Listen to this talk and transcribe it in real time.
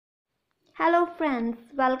Hello friends,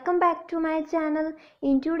 welcome back to my channel.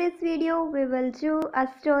 In today's video, we will do a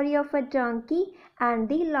story of a donkey and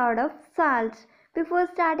the Lord of Salt. Before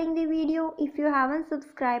starting the video, if you haven't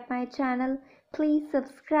subscribed my channel, please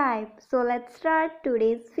subscribe. So let's start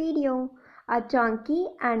today's video. A donkey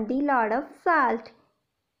and the Lord of Salt.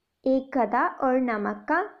 एक गधा और नमक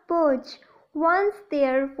का बोझ. Once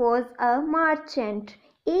there was a merchant.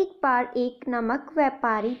 एक बार एक नमक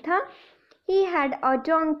व्यापारी था. He had a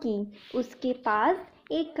donkey. उसके पास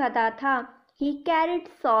एक गधा था. He carried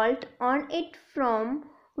salt on it from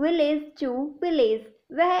village to village.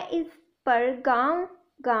 वह इस पर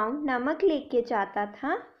गांव नमक लेके जाता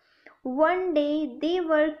था. One day they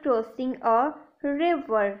were crossing a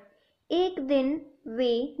river. एक दिन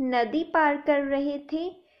वे नदी पार कर रहे थे.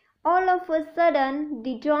 All of a sudden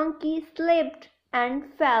the donkey slipped and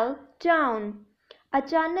fell down.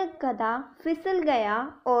 अचानक गधा फिसल गया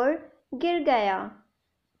और गिर गया.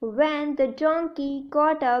 When the donkey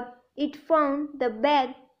got up, it found the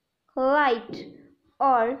bag light.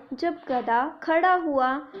 और जब गधा खड़ा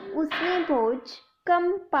हुआ, उसने बोझ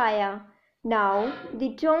कम पाया. Now the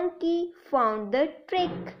donkey found the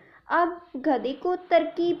trick. अब गधे को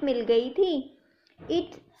तरकीब मिल गई थी.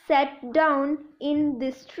 It sat down in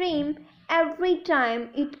the stream every time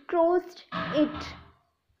it crossed it.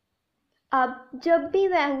 अब जब भी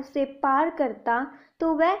वह उसे पार करता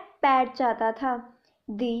तो वह बैठ जाता था.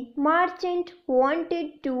 The merchant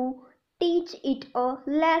wanted to teach it a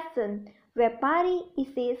lesson. व्यापारी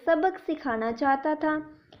इसे सबक सिखाना चाहता था.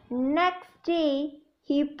 Next day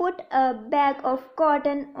he put a bag of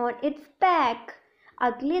cotton on its back.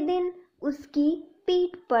 अगले दिन उसकी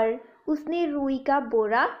पीठ पर उसने रुई का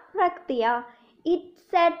बोरा रख दिया. It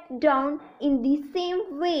sat down in the same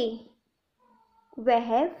way. वह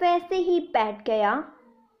वैसे ही बैठ गया.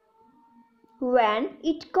 When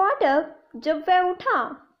it got up, जब वह उठा,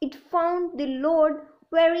 it found the load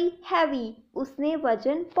very heavy. उसने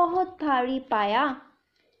वजन बहुत भारी पाया.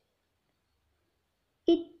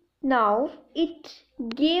 Now it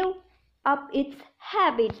gave up its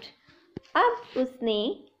habit. अब उसने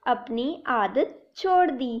अपनी आदत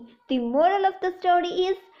छोड़ दी. The moral of the story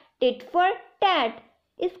is tit for tat.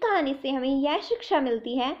 इस कहानी से हमें यह शिक्षा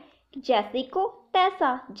मिलती है कि जैसे को तैसा,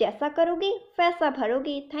 जैसा करोगे वैसा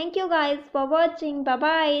भरोगे. Thank you guys for watching. Bye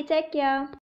bye. Take care.